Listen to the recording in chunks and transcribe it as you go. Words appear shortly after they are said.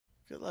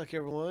Good luck,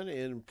 everyone,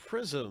 in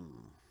Prizm.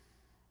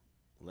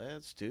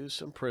 Let's do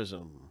some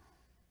Prizm.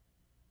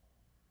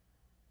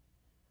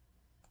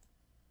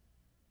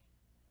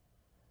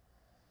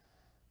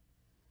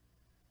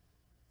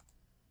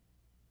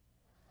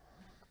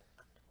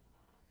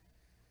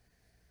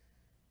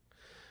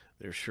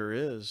 There sure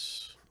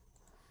is.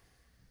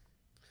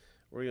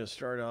 We're going to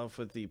start off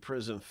with the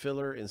Prizm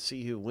filler and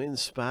see who wins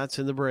spots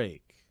in the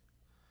break.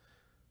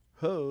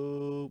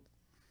 Hope.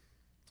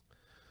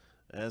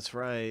 That's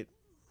right.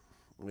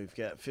 We've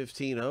got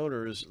 15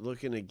 owners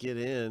looking to get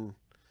in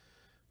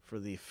for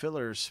the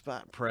filler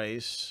spot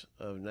price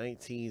of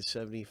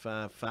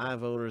 $19.75.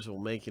 5 owners will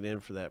make it in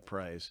for that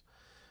price.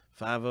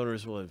 5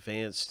 owners will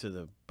advance to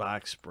the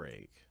box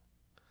break.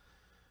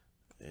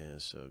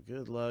 And so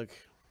good luck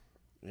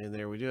in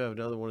there. We do have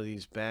another one of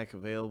these back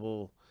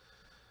available.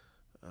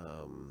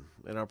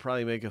 And I'll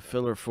probably make a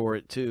filler for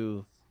it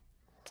too.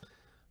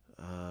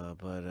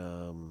 But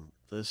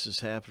this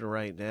is happening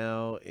right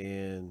now.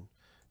 And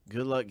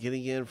good luck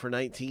getting in for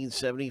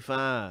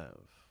 1975.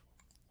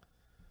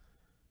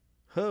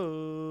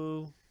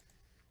 Ho!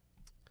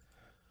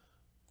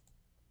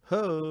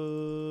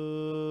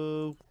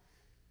 Ho!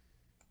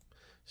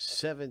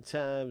 7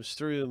 times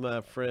through,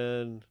 my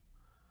friend.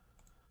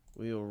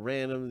 We will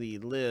random the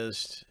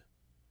list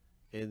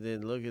and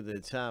then look at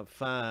the top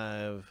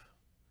 5.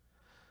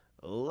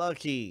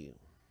 Lucky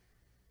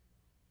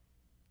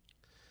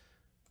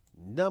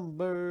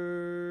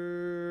number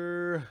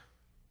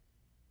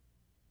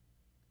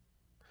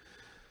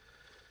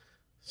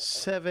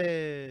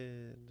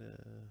 7.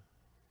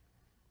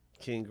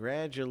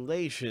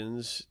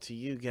 Congratulations to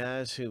you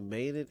guys who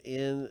made it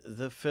in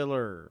the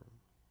filler.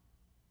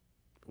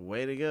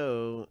 Way to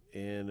go,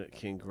 and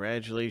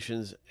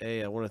congratulations.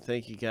 Hey, I want to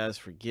thank you guys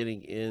for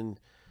getting in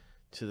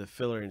to the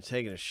filler and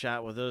taking a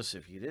shot with us.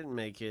 If you didn't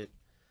make it,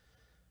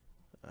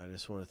 I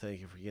just want to thank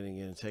you for getting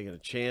in and taking a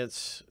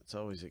chance. It's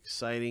always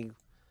exciting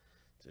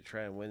to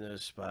try and win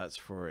those spots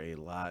for a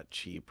lot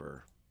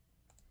cheaper.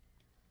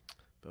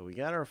 But we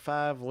got our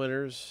 5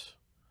 winners,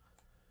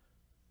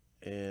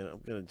 and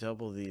I'm going to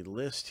double the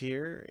list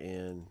here,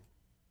 and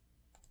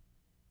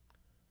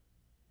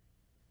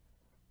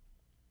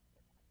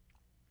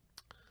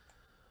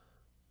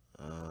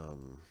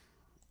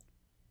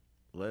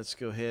let's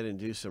go ahead and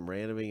do some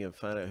randoming and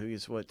find out who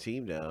gets what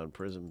team now in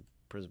Prizm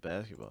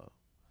basketball.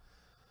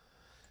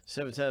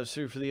 7 times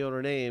through for the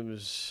owner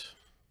names.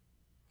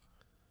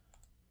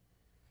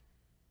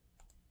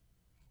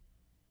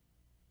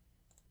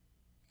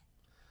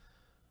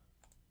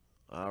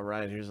 All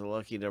right, here's a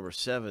lucky number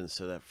 7.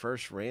 So that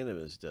first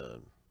random is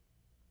done.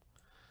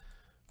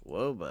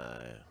 Whoa,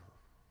 my.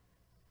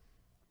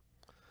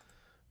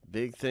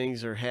 Big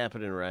things are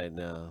happening right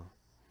now.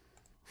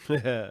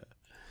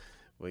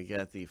 We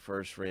got the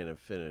first random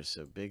finished,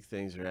 so big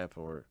things are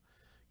happening. We're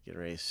getting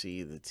ready to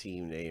see the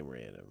team name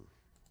random.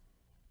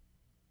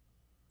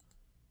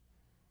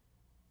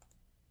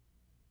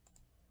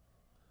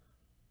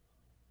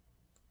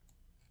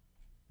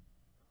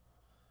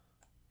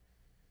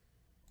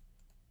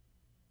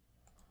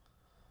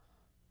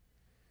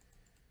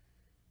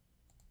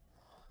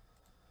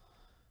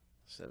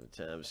 Seven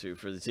times through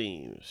for the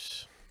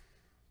teams.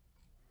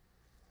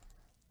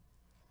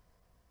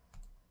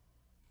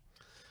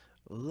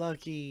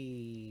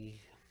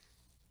 Lucky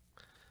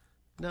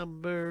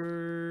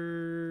number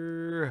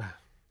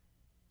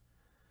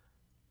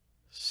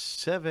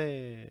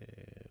 7.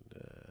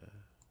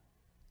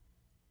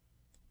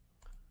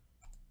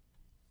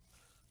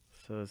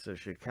 So it's the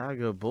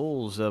Chicago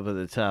Bulls up at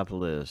the top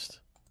list.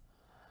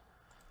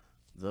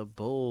 The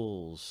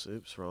Bulls.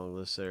 Oops, wrong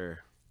list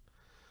there.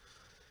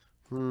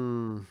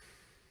 Alan,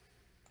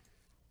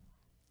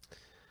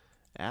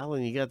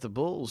 you got the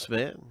Bulls,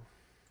 man.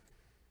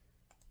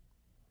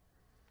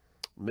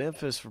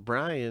 Memphis for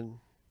Brian.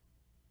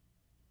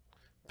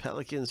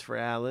 Pelicans for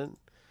Alan.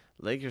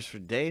 Lakers for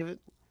David.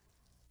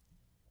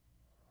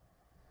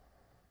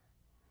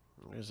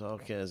 There's all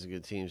kinds of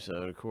good teams. So,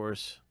 of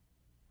course,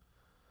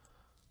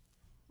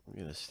 I'm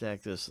going to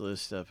stack this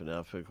list up in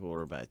alphabetical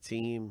order by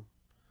team.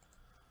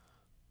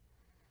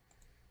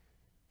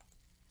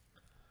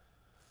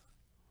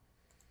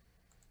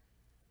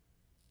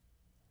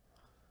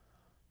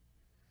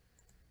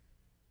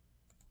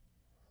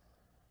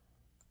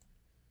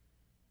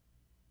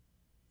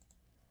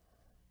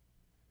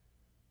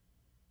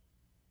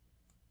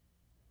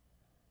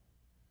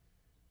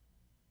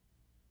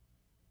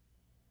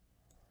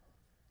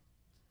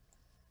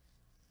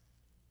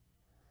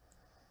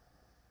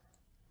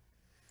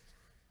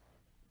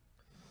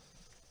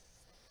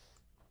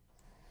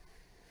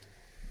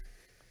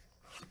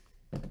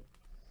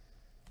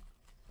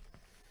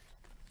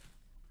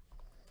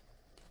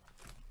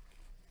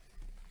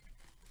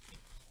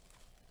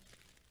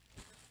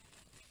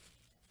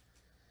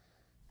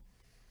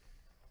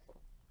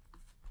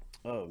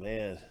 Oh,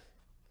 man.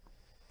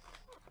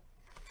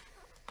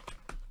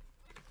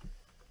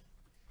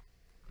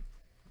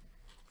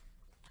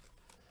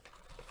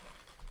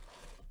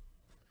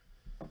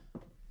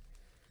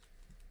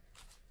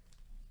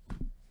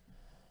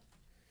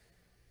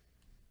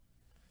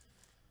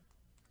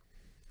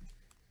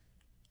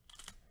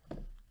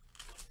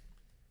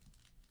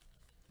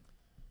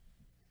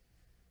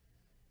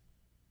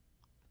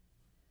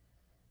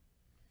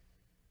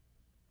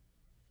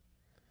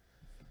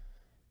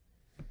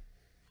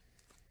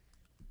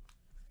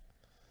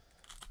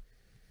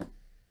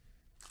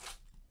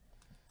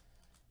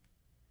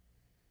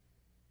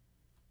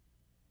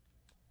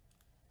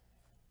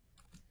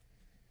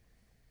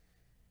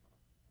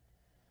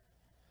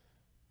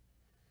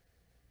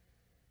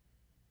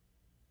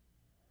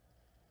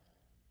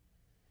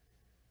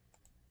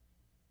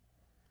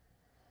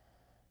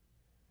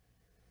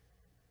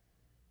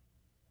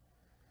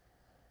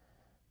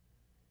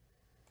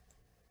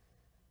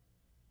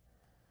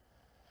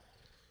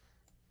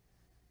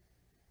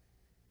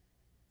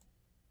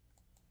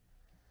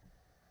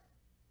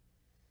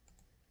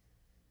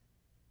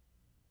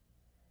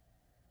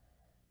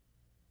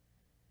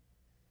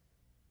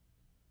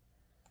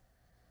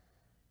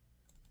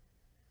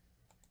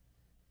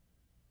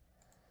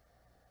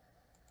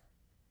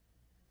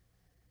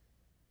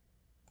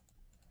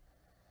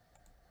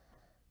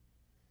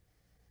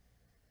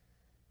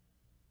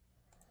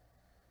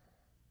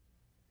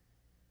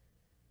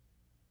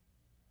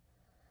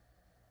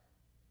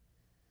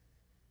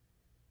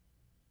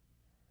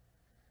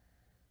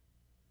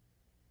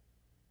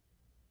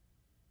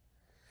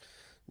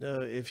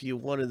 No, if you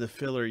wanted the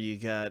filler, you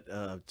got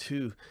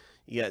two.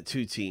 You got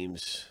two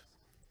teams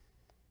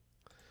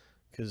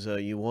because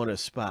you won a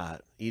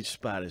spot. Each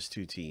spot is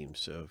two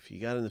teams. So if you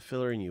got in the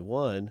filler and you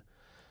won,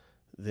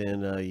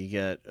 then you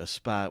got a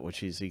spot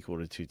which is equal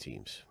to two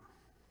teams.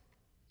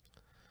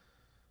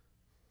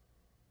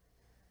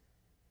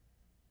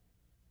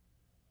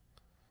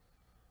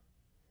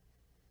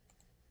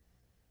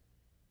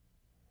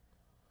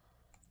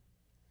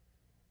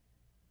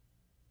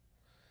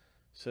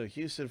 So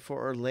Houston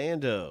for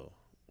Orlando.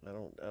 I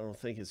don't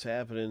think it's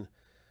happening.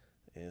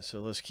 And so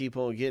let's keep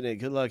on getting it.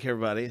 Good luck,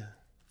 everybody.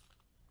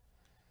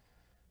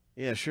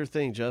 Yeah, sure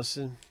thing,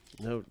 Justin.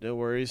 No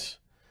worries.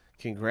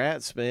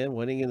 Congrats, man.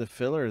 Winning in the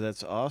filler.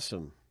 That's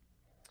awesome.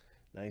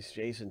 Nice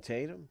Jason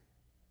Tatum.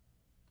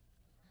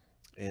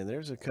 And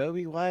there's a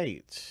Kobe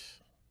White.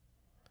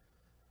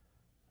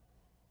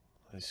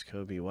 Nice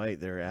Kobe White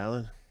there,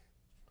 Alan.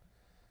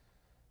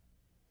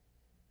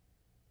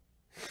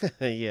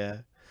 Yeah,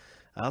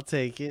 I'll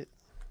take it.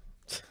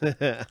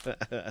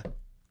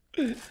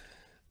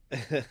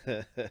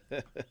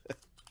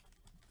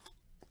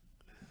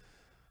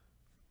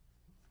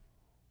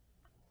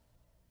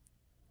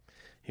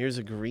 Here's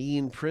a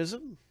green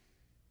Prizm.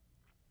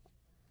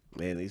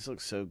 Man, these look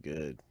so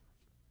good.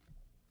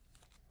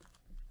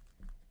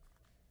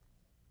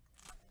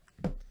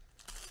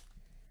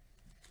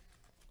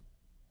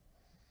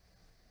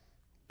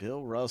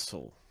 Bill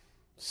Russell.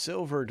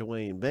 Silver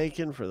Dwayne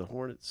Bacon for the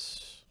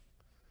Hornets.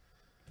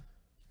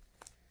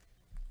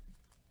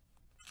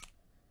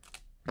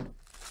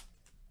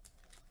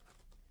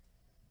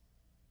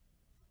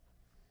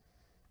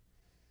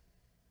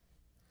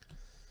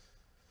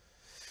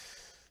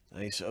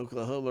 Nice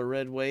Oklahoma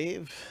Red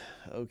Wave.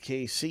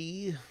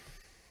 OKC.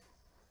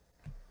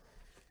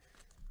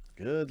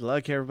 Good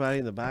luck, everybody,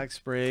 in the box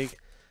break.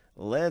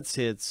 Let's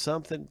hit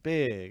something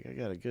big. I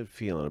got a good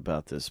feeling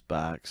about this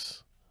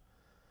box.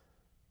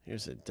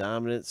 Here's a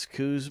Dominance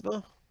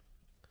Kuzma.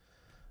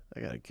 I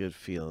got a good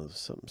feeling.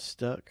 Something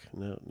stuck?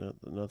 No,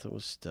 nothing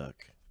was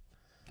stuck.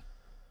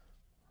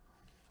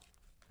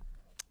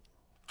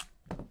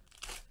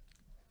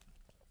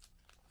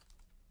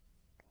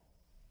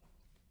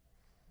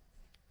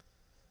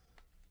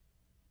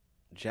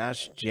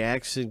 Josh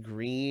Jackson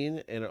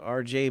green and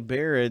R.J.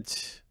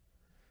 Barrett.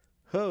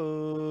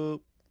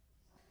 Hope.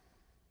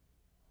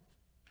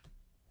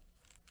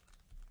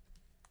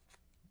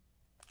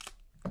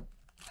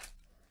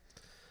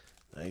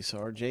 Nice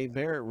R.J.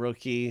 Barrett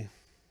rookie.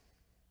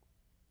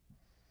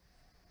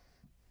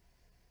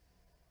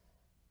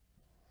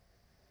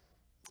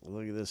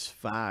 Look at this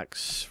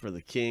Fox for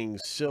the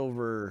Kings.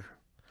 Silver.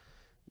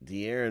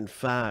 De'Aaron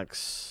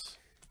Fox.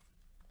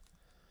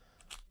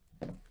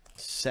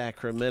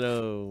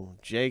 Sacramento.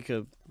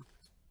 Jacob.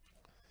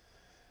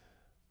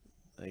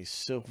 Nice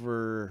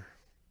silver.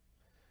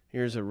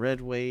 Here's a Red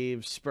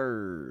Wave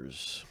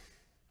Spurs.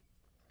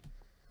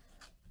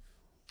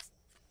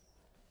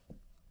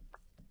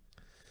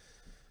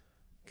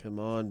 Come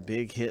on,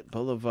 Big Hit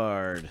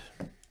Boulevard.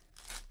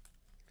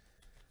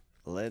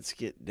 Let's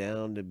get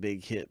down to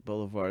Big Hit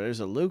Boulevard. There's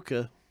a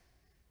Luka.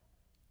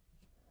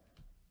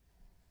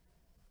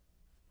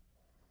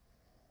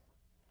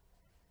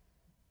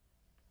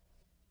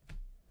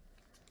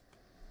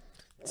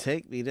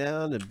 Take me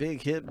down to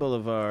Big Hit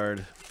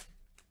Boulevard,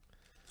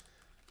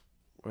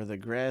 where the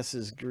grass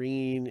is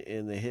green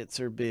and the hits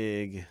are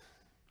big.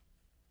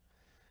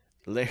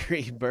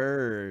 Larry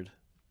Bird.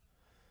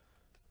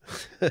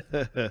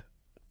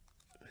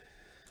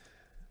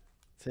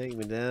 Take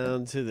me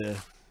down to the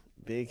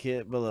Big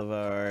Hit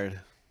Boulevard.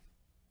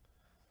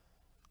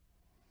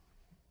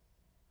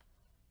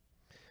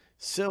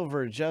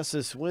 Silver,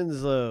 Justice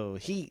Winslow,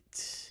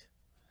 Heat.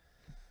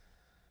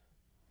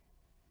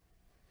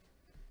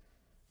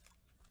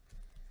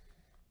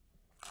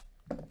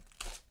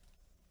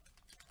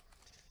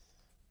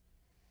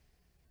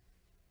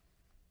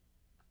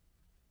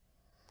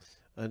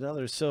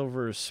 Another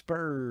silver,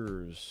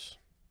 Spurs.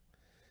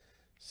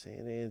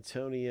 San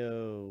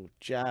Antonio,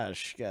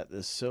 Josh got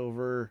the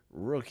silver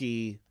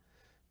rookie.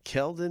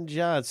 Keldon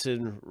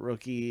Johnson,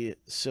 rookie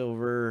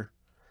silver.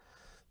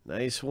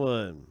 Nice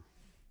one.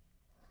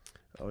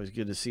 Always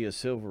good to see a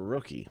silver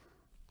rookie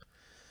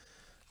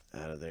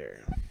out of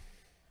there.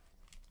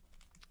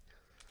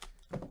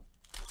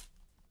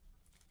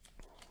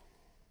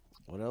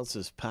 What else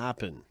is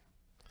popping?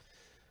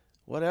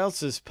 What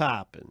else is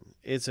popping?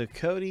 It's a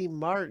Cody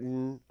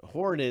Martin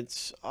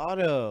Hornets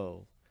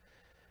auto.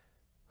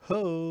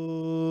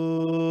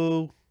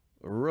 Ho!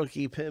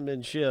 Rookie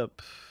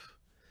penmanship.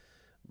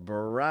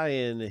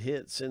 Brian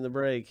hits in the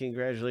break.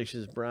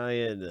 Congratulations,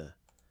 Brian,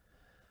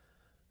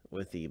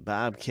 with the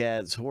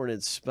Bobcats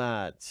Hornets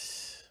spot.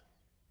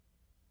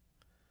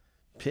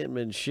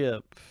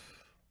 Penmanship.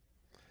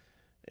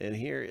 And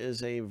here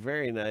is a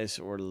very nice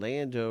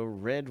Orlando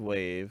Red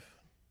Wave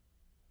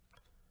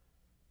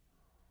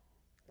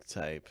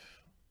type.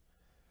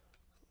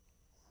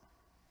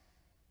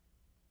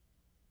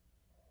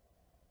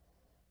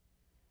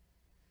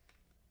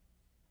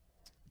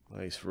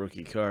 Nice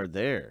rookie card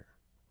there.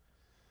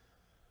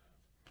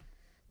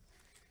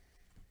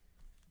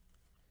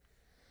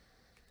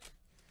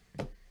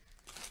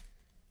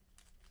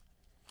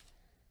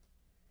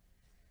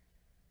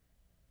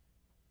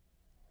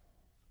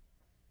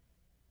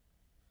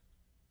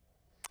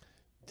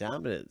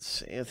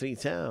 Dominance, Anthony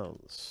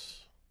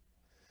Towns.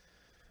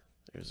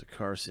 There's a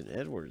Carson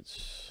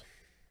Edwards.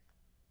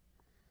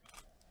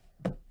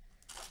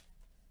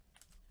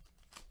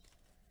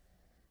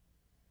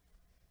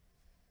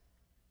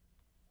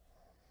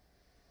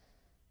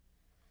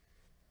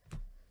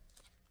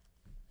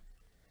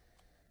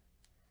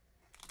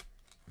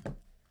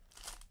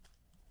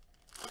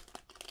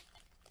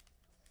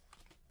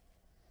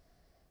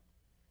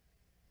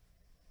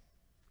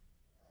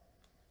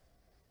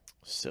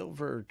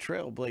 Silver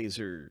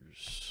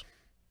Trailblazers.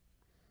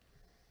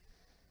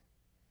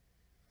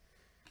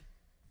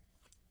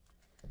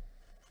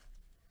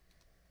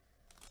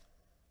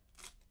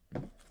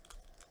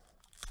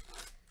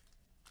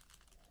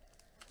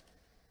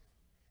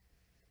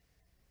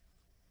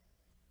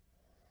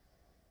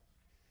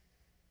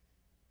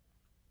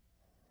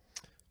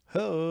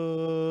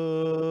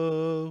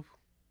 Ho!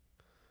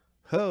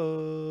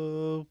 Ho!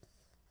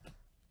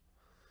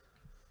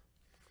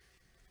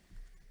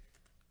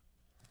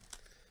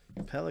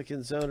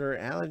 Pelicans owner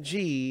Alan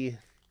G.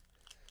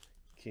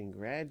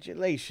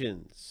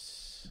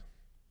 Congratulations.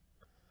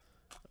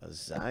 A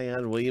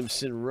Zion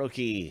Williamson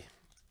rookie.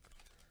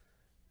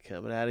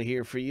 Coming out of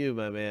here for you,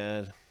 my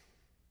man.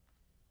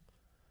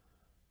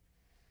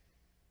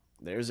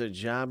 There's a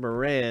John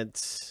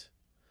Morant.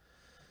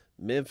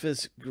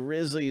 Memphis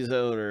Grizzlies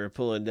owner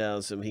pulling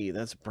down some heat.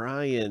 That's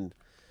Brian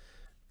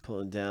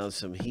pulling down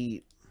some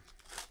heat.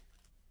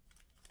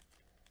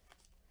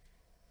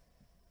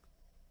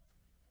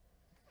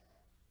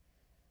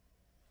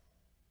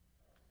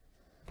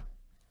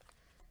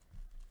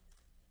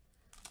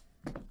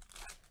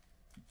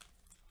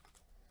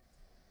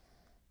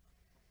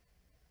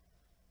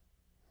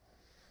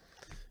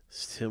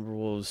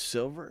 Timberwolves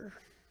silver.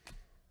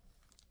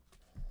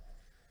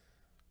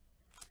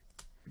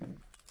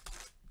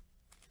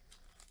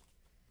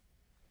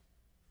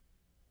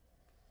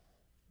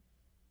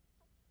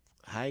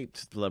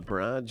 Hyped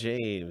LeBron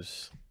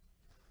James.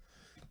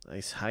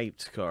 Nice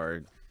hyped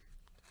card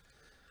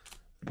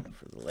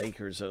for the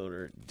Lakers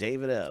owner,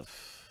 David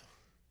F.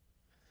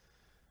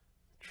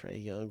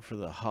 Trae Young for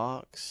the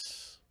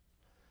Hawks.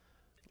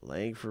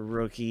 Langford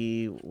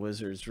rookie.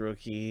 Wizards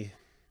rookie.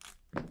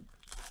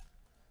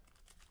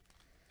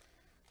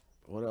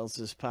 What else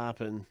is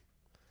popping?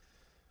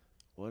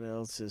 What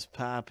else is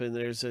popping?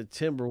 There's a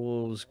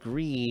Timberwolves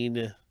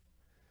green.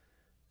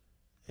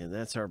 And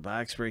that's our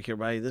box break,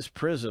 everybody. This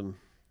Prizm.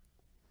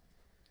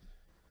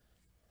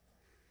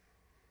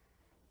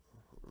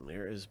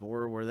 There is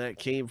more where that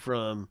came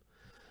from.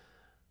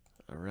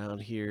 Around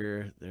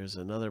here, there's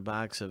another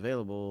box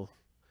available.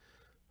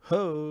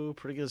 Ho,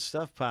 pretty good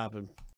stuff popping.